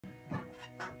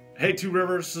Hey, Two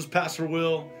Rivers, this is Pastor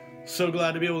Will. So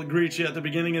glad to be able to greet you at the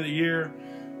beginning of the year.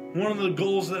 One of the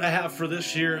goals that I have for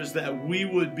this year is that we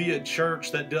would be a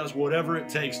church that does whatever it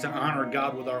takes to honor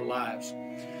God with our lives.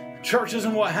 Church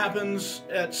isn't what happens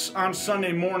on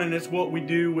Sunday morning, it's what we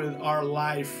do with our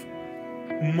life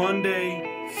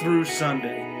Monday through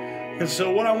Sunday. And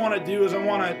so what I want to do is I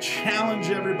want to challenge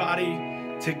everybody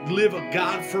to live a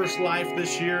God-first life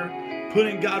this year,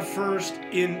 putting God first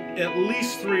in at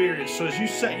least 3 areas. So as you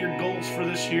set your goals for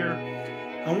this year,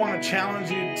 I want to challenge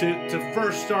you to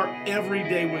first start every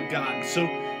day with God. So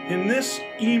in this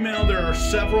email, there are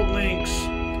several links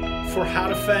for how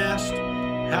to fast,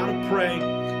 how to pray,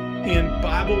 and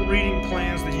Bible reading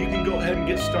plans that you can go ahead and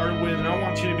get started with. And I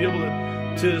want you to be able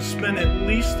to spend at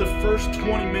least the first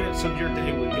 20 minutes of your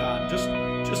day with God. Just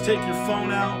take your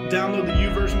phone out, download the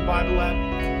YouVersion Bible app,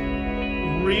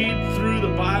 read through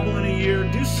the Bible in a year.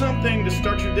 Do something to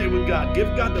start your day with God. Give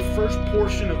God the first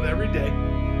portion of every day.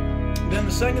 Then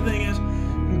the second thing is,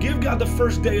 give God the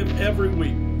first day of every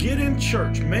week. Get in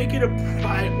church. Make it a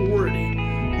priority.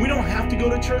 We don't have to go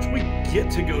to church. We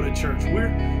get to go to church.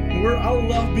 I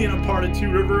love being a part of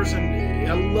Two Rivers,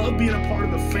 and I love being a part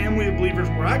of a family of believers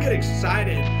where I get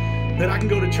excited that I can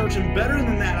go to church, and better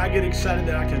than that, I get excited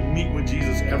that I can meet with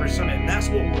Jesus every Sunday. And that's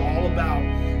what we're all about,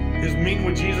 is meeting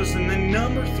with Jesus. And then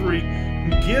number 3,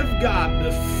 give God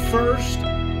the first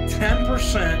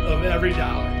 10% of every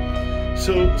dollar.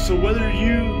 So whether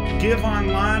you give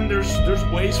online, there's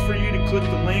ways for you to click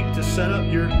the link to set up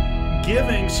your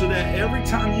giving so that every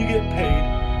time you get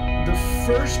paid, the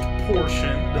first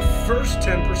portion, the first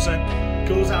 10%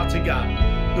 goes out to God.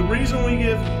 The reason we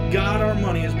give God our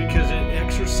money is because it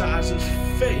exercises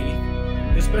faith,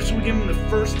 especially we give Him the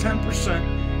first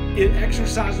 10%. It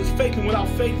exercises faith, and without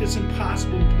faith, it's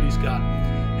impossible to please God.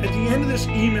 At the end of this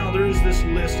email, there is this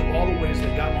list of all the ways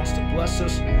that God wants to bless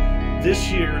us this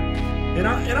year. And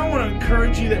I want to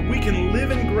encourage you that we can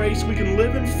live in grace, we can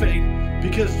live in faith,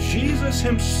 because Jesus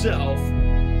Himself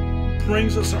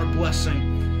brings us our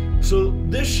blessing. So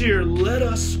this year, let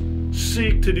us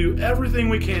seek to do everything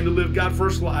we can to live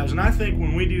God-first lives. And I think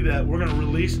when we do that, we're going to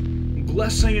release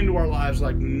blessing into our lives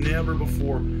like never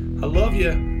before. I love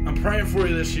you. I'm praying for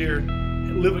you this year.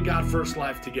 Live a God-first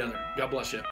life together. God bless you.